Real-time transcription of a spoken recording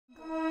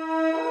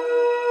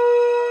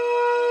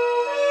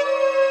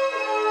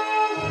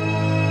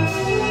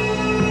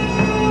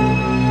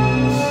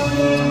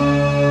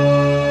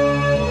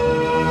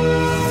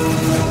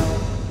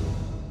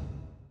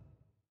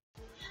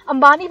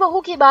अंबानी बहू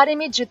के बारे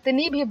में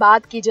जितनी भी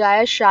बात की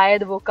जाए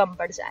शायद वो कम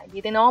पड़ जाए।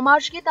 बीते 9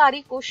 मार्च की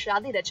तारीख को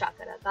शादी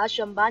रचाकर आकाश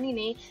अंबानी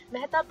ने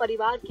मेहता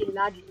परिवार की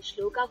लाडली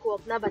श्लोका को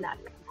अपना बना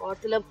लिया।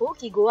 गौरतलब हो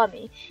कि गोवा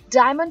में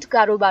डायमंड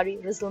कारोबारी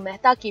रिजल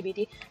मेहता की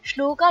बेटी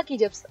श्लोका की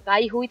जब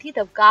सगाई हुई थी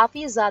तब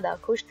काफी ज्यादा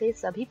खुश थे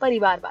सभी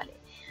परिवार वाले।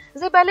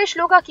 इससे पहले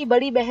श्लोका की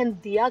बड़ी बहन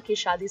दिया की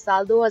शादी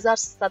साल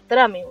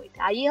 2017 में हुई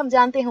थी। आइए हम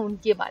जानते हैं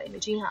उनके बारे में।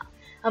 जी हाँ,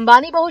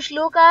 अंबानी बहू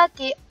श्लोका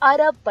के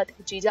अरबपत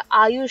जीजा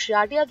आयुष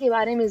राटिया के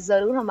बारे में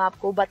जरूर हम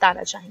आपको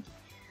बताना चाहेंगे।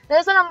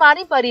 दरअसल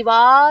अंबानी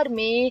परिवार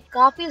में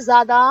काफी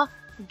ज्यादा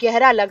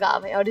गहरा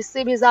लगाव है और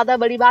इससे भी ज्यादा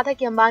बड़ी बात है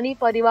कि अंबानी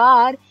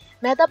परिवार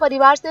मेहता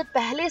परिवार से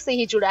पहले से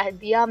ही जुड़ा है।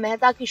 दिया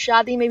मेहता की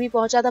शादी में भी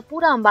पहुंचा था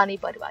पूरा अंबानी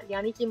परिवार,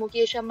 यानी कि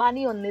मुकेश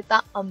अंबानी और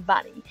नीता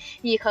अंबानी।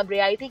 ये खबरें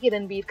आई थी कि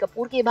रणबीर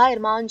कपूर के भाई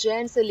अरमान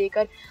जैन से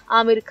लेकर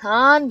आमिर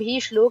खान भी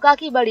श्लोका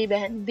की बड़ी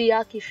बहन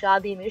दिया की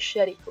शादी में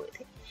शरीक हुए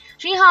थे।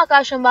 जी हाँ,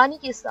 आकाश अंबानी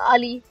की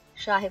साली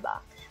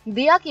साहिबा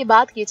दिया की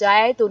बात की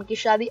जाए तो उनकी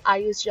शादी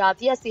आयुष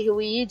जातिया से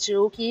हुई,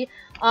 जो कि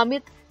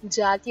अमित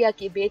जातिया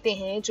के बेटे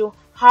हैं, जो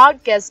हार्ड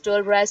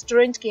कैस्टल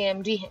रेस्टोरेंट के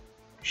एमडी हैं।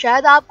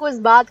 शायद आपको इस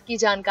बात की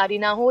जानकारी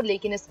ना हो,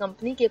 लेकिन इस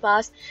कंपनी के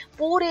पास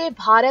पूरे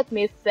भारत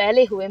में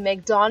फैले हुए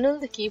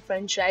मैकडॉनल्ड की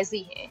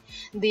फ्रेंचाइजी है।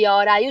 दिया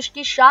और आयुष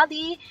की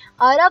शादी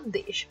अरब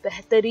देश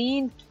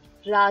बहरीन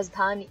की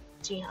राजधानी,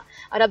 जी हाँ,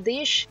 अरब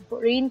देश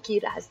बहरीन की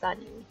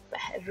राजधानी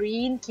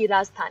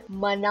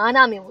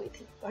मनाना में हुई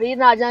थी।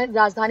 बहरीन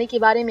राजधानी के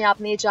बारे में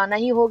आपने जाना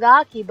ही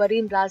होगा कि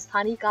बहरीन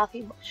राजधानी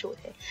काफी मशहूर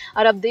है।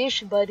 अरब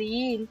देश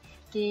बहरीन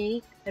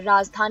की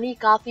राजधानी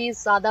काफी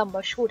ज्यादा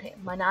मशहूर है।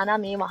 मनाना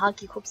में वहां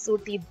की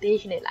खूबसूरती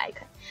देखने लायक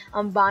है।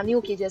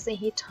 अंबानियों के जैसे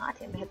ही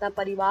ठाठ है मेहता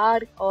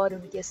परिवार और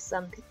उनके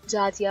समधी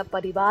जातिया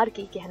परिवार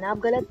की कहना अब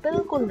गलत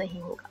बिल्कुल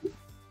नहीं होगा।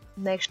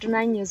 नेक्स्ट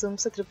 9 न्यूज़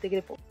से तृप्ति की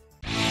रिपोर्ट।